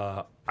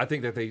 I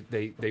think that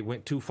they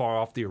went too far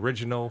off the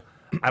original.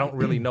 I don't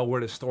really know where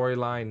the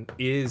storyline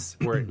is,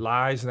 where it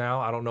lies now.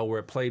 I don't know where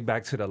it played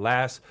back to the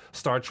last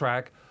Star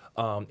Trek.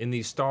 In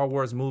these Star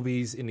Wars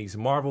movies, in these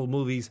Marvel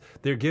movies,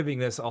 they're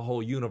giving us a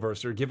whole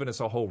universe. They're giving us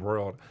a whole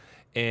world.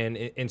 And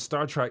in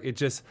Star Trek,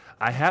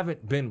 I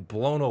haven't been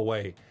blown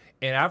away.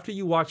 And after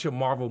you watch a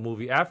Marvel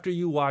movie, after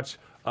you watch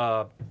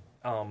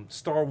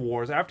Star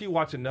Wars, after you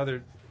watch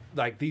another,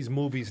 like these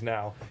movies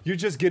now, you're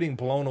just getting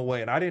blown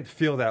away. And I didn't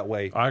feel that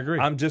way. I agree.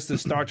 I'm just a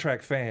Star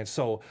Trek fan.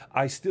 So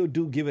I still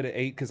do give it an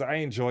 8 because I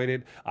enjoyed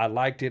it. I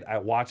liked it. I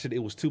watched it. It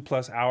was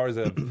 2+ hours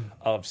of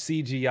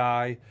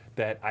CGI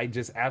that I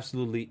just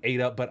absolutely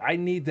ate up. But I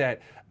need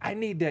that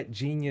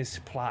genius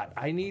plot.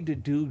 I need the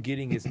dude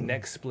getting his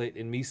neck split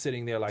and me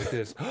sitting there like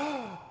this.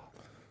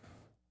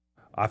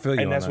 I feel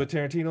you. And that's on what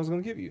that. Tarantino's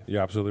going to give you.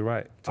 You're absolutely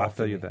right. I Talk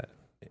feel to you me. that.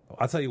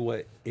 I'll tell you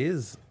what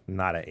is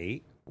not an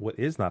 8, what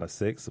is not a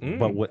 6,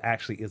 but what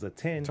actually is a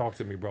 10 Talk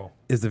to me, bro.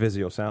 is the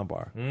Vizio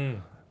soundbar.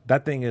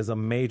 That thing is a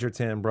major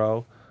 10,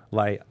 bro.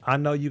 Like, I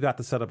know you got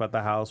the setup at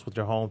the house with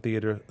your home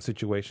theater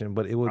situation,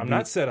 but it would I'm be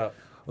not set up.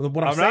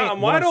 What I'm saying, not-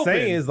 I'm what wide I'm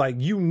saying open. is like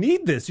you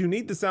need this. You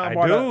need the I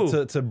soundbar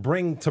do. to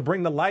bring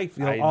to life,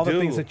 I all the do.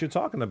 things that you're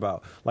talking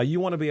about. Like you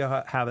want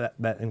to have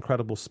that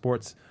incredible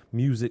sports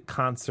music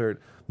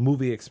concert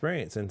movie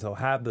experience, and to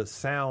have the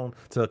sound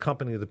to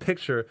accompany the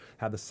picture,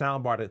 have the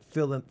soundbar to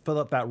fill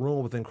up that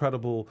room with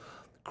incredible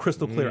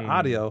crystal clear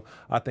audio.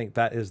 I think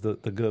that is the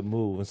good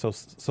move. And so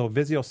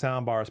Vizio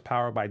soundbar is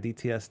powered by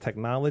DTS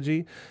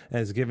technology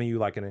and is giving you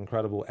like an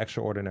incredible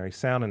extraordinary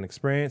sound and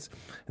experience.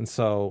 And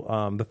so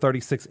the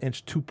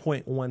 36-inch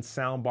 2.1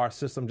 soundbar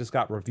system just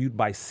got reviewed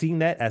by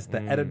CNET as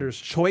the editor's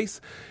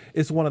choice.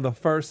 It's one of the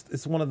first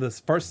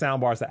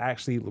soundbars to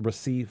actually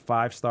receive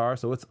 5 stars.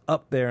 So it's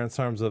up there in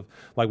terms of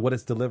like what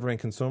it's delivering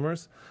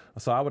consumers.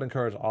 So I would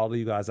encourage all of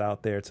you guys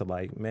out there to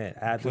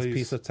add this Please.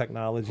 piece of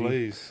technology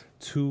Please.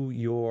 to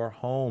your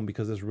home,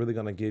 because it's really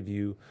going to give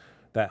you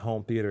that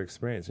home theater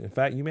experience. In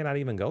fact, you may not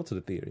even go to the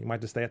theater. You might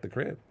just stay at the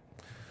crib.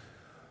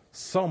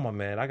 So, my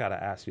man, I got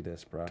to ask you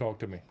this, bro. Talk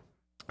to me.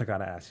 I got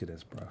to ask you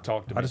this, bro.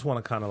 Talk to I me. just want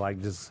to kind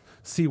of just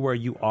see where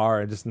you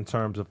are just in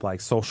terms of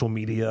like social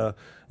media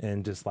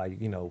and just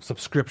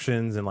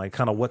subscriptions and like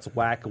kind of what's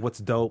whack, what's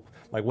dope,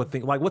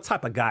 what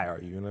type of guy are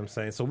you? You know what I'm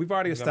saying? So we've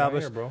already got my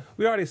established, ear, bro.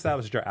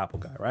 you're Apple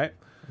guy, right?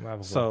 I'm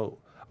Apple So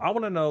I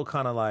want to know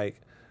kind of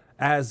like,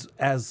 as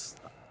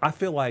I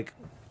feel like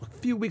a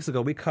few weeks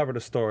ago we covered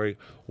a story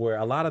where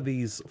a lot of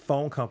these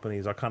phone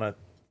companies are kind of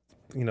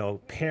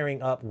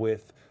pairing up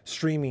with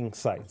streaming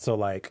sites. So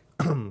like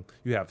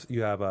you have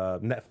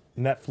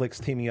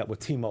Netflix teaming up with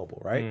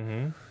T-Mobile, right?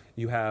 Mm-hmm.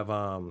 You have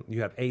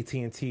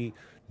AT&T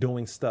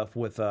doing stuff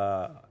with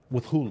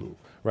Hulu,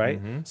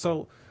 right? Mm-hmm.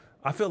 So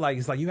I feel like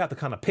it's like you have to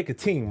kind of pick a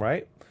team,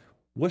 right?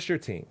 What's your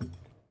team?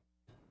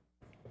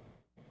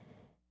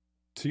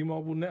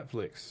 T-Mobile,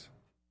 Netflix.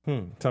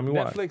 Tell me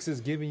why. Netflix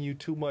is giving you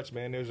too much,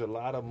 man. There's a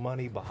lot of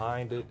money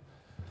behind it.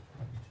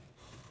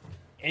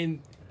 And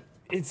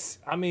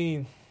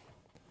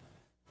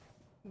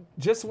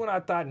just when I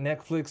thought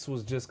Netflix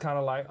was just kind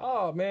of like,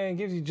 oh man,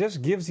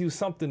 gives you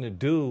something to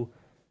do,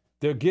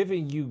 they're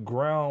giving you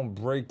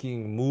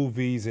groundbreaking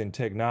movies and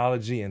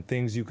technology and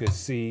things you could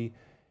see.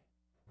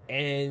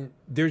 And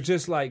they're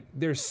just like,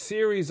 there's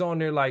series on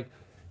there like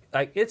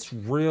it's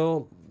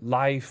real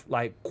life,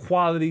 like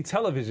quality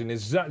television.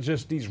 It's not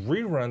just these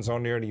reruns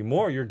on there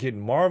anymore. You're getting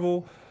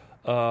Marvel,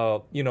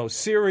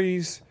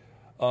 series.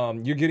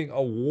 You're getting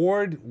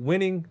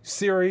award-winning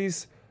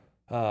series.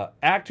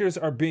 Actors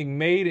are being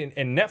made,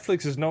 and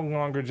Netflix is no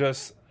longer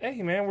just,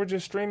 hey man, we're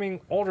just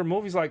streaming older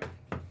movies. Like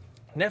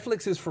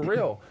Netflix is for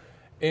real,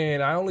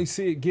 and I only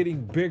see it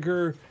getting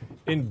bigger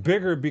and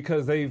bigger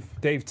because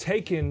they've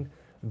taken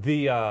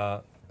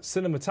the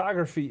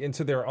cinematography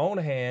into their own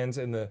hands,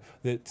 and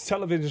the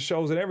television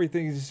shows and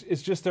everything.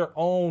 It's just their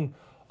own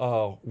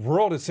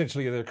world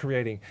essentially they're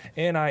creating.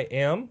 And I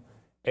am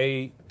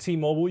a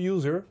T-Mobile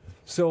user.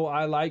 So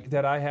I like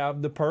that I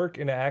have the perk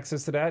and the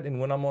access to that. And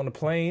when I'm on the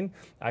plane,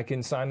 I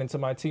can sign into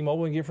my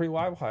T-Mobile and get free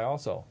Wi-Fi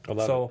also.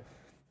 So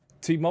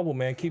T-Mobile,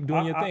 man, keep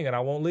doing your thing and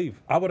I won't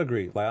leave. I would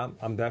agree. Like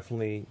I'm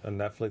definitely a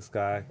Netflix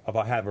guy. I've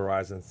had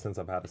Verizon since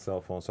I've had a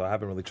cell phone, so I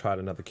haven't really tried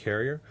another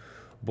carrier.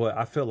 But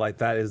I feel like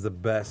that is the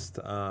best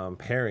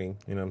pairing.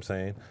 You know what I'm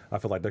saying? I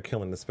feel like they're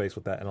killing the space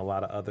with that, and a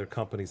lot of other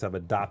companies have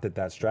adopted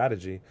that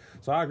strategy.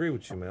 So I agree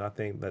with you, man. I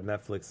think that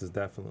Netflix is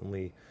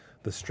definitely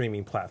the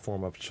streaming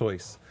platform of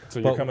choice. So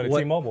you're But coming to what-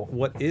 T-Mobile.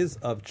 What is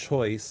of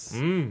choice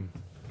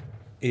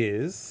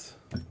is...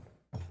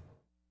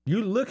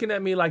 You looking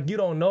at me like you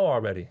don't know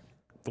already.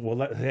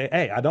 Well,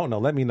 hey, I don't know.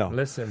 Let me know.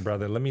 Listen,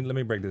 brother, let me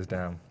break this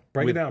down.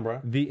 Break it With down,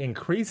 bro. The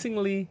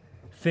increasingly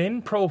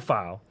thin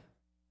profile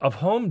of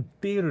home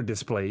theater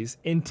displays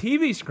and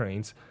TV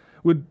screens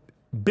with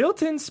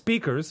built-in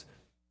speakers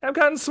have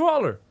gotten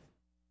smaller.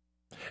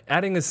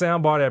 Adding a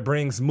soundbar that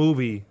brings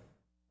movie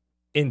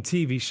and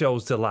TV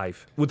shows to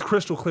life with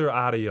crystal clear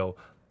audio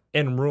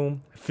and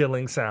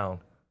room-filling sound.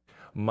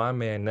 My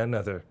man, none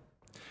other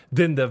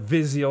than the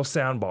Vizio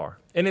soundbar.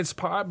 And it's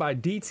powered by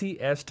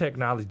DTS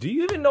technology. Do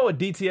you even know what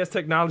DTS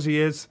technology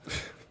is?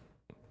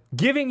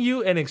 Giving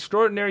you an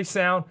extraordinary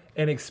sound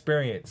and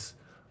experience.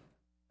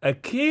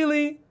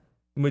 Akili,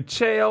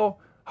 Michelle,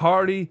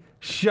 Hardy,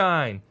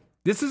 Shine.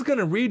 This is going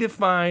to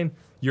redefine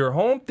your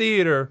home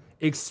theater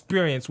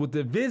experience with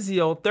the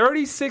Vizio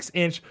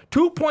 36-inch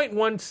 2.1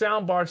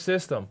 soundbar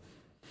system.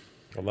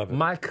 I love it.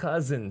 My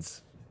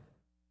cousins,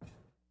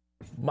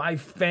 my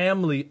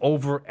family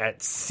over at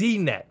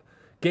CNET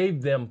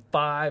gave them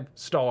 5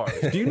 stars.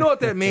 Do you know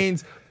what that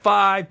means?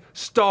 5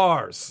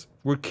 stars.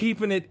 We're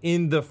keeping it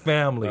in the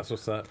family. That's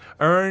what's up.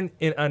 Earn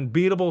an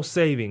unbeatable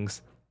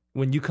savings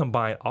when you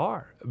combine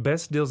our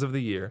best deals of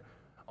the year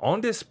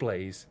on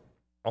displays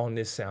on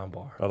this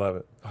soundbar. I love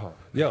it. Oh.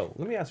 Yo,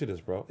 let me ask you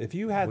this, bro. If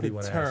you had What do to you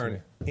wanna ask turn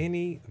me?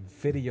 any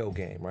video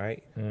game,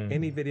 right?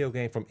 Any video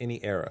game from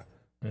any era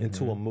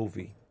into a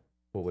movie,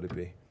 what would it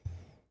be?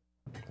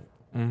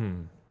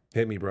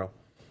 Hit me, bro.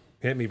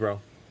 Hit me,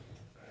 bro.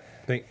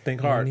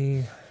 Think hard.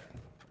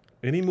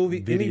 Any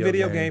movie, any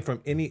video game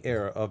from any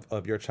era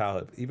of your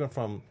childhood, even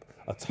from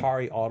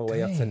Atari all the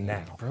way up to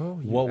now,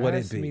 Bro, you what would it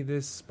asked be? me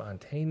this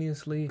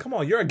spontaneously. Come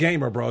on, you're a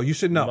gamer, bro. You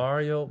should know.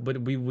 Mario,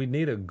 but we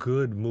need a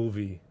good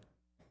movie.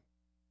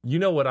 You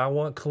know what I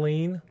want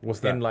clean? What's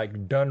that? And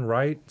like done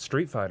right?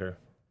 Street Fighter.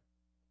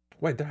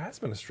 Wait, there has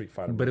been a Street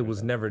Fighter, But it movie,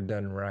 was though. never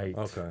done right.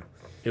 Okay.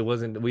 It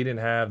wasn't. We didn't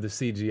have the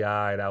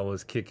CGI that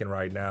was kicking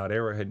right now. They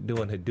were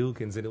doing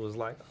Hadoukens, and it was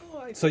like, oh,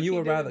 I So think you he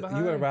would did it rather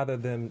behind. rather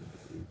them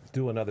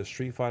do another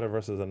Street Fighter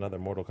versus another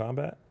Mortal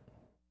Kombat?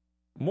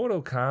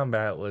 Mortal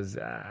Kombat was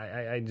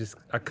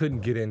I couldn't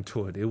get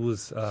into it. It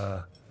was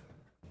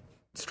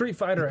Street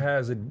Fighter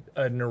has an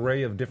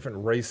array of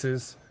different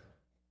races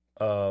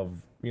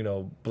of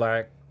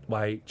black,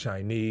 white,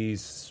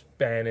 Chinese,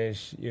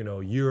 Spanish,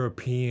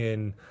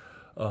 European.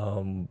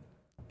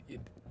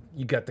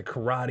 You got the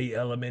karate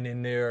element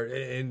in there,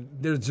 and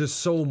there's just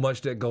so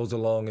much that goes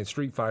along. And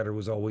Street Fighter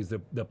was always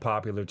the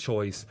popular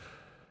choice.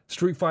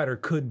 Street Fighter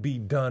could be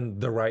done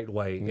the right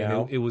way,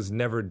 No. and it was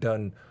never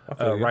done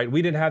feel you. right.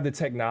 We didn't have the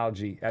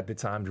technology at the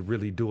time to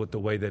really do it the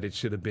way that it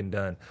should have been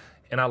done.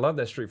 And I love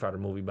that Street Fighter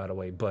movie, by the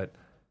way. But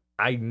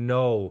I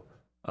know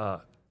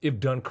if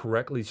done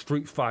correctly,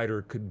 Street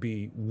Fighter would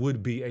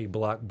be a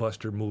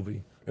blockbuster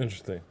movie.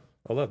 Interesting.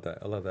 I love that.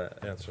 I love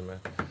that answer, man.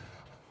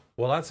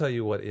 Well, I'll tell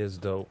you what is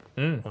dope.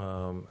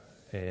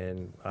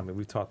 And I mean,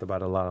 we talked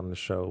about it a lot on the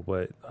show,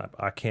 but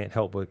I can't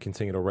help but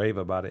continue to rave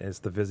about it. It's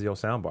the Vizio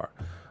soundbar.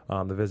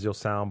 The Vizio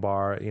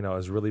soundbar,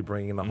 is really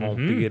bringing the home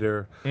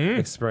theater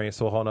experience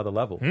to a whole nother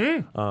level.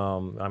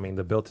 I mean,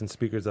 the built-in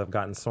speakers have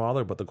gotten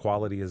smaller, but the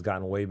quality has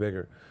gotten way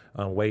bigger,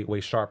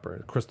 way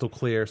sharper, crystal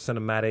clear,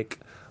 cinematic.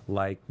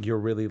 Like you're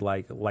really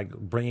like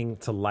bringing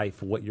to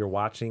life what you're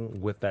watching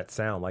with that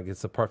sound. Like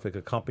it's a perfect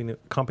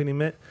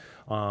accompaniment.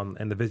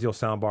 And the Vizio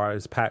soundbar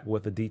is packed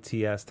with the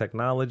DTS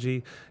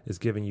technology. Is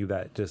giving you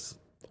that just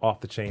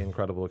off-the-chain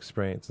incredible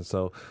experience. And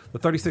so the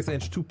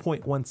 36-inch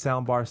 2.1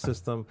 soundbar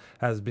system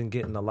has been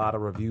getting a lot of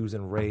reviews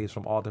and raves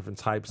from all different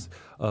types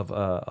of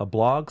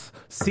blogs.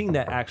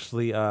 CNET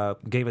actually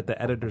gave it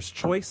the editor's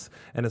choice,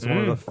 and it's one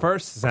of the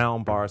first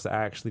soundbars to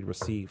actually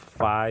receive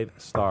 5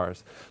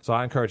 stars. So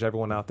I encourage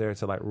everyone out there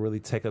to like really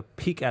take a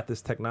peek at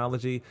this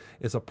technology.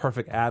 It's a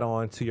perfect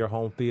add-on to your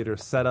home theater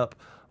setup.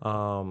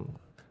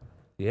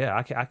 Yeah,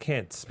 I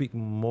can't speak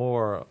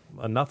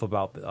enough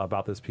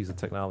about this piece of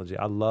technology.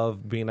 I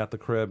love being at the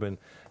crib and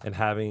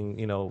having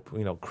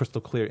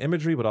crystal clear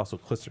imagery, but also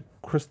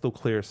crystal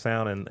clear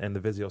sound. And the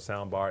Vizio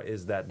soundbar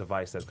is that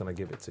device that's going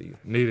to give it to you.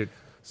 Needed.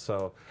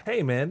 So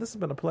hey, man, this has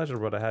been a pleasure,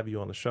 bro, to have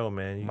you on the show,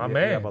 man. My You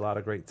man. have a lot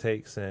of great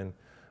takes, and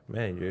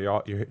man,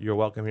 you're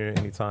welcome here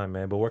anytime,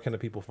 man. But where can the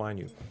people find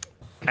you?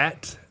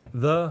 At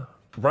the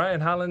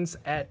Ryan Hollins,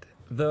 at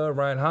the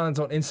Ryan Hollins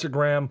on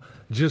Instagram,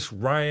 just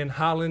Ryan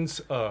Hollins,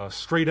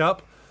 straight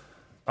up.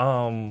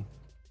 Been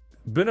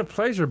a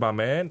pleasure, my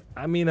man.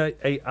 I mean,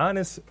 a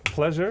honest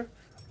pleasure.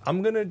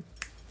 I'm gonna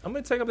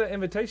take up that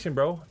invitation,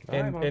 bro,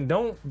 and right, and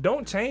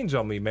don't change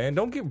on me, man.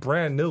 Don't get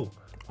brand new.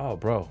 Oh,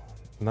 bro,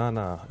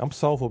 nah. I'm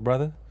soulful,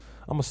 brother.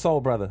 I'm a soul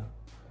brother.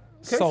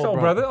 Okay, soul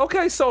brother.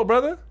 Okay, soul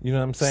brother. You know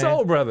what I'm saying?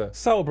 Soul brother.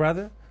 Soul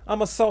brother.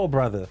 I'm a soul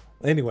brother.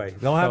 Anyway,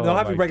 don't have Oh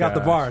me my break out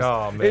the gosh. bars.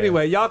 Oh, man.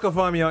 Anyway, y'all can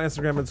find me on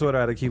Instagram and Twitter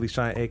at Achilles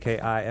Shine,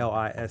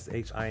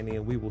 AKILISHINE,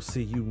 and we will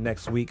see you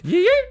next week.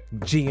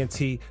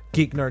 G&T,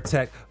 Geek Nerd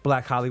Tech,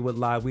 Black Hollywood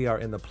Live. We are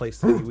in the place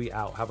to be. We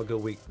out. Have a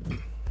good week.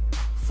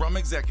 From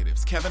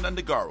executives Kevin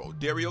Undergaro,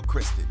 Dario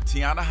Kristen,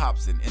 Tiana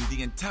Hobson, and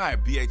the entire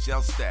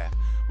BHL staff,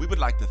 we would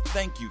like to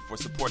thank you for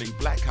supporting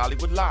Black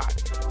Hollywood Live,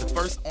 the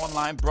first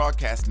online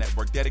broadcast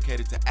network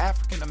dedicated to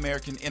African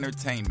American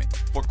entertainment.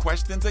 For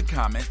questions and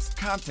comments,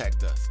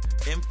 contact us.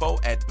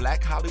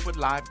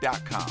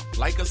 info@blackhollywoodlive.com.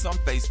 Like us on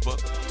Facebook,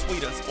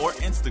 tweet us, or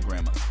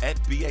Instagram us at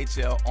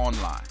BHL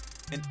Online.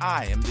 And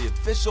I am the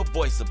official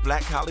voice of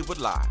Black Hollywood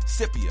Live,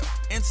 Scipio.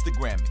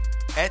 Instagram me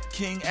at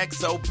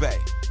KingXOBay.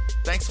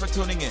 Thanks for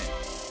tuning in.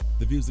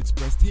 The views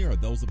expressed here are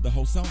those of the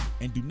host only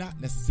and do not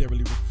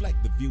necessarily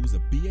reflect the views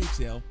of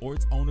BHL or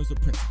its owners or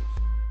principals.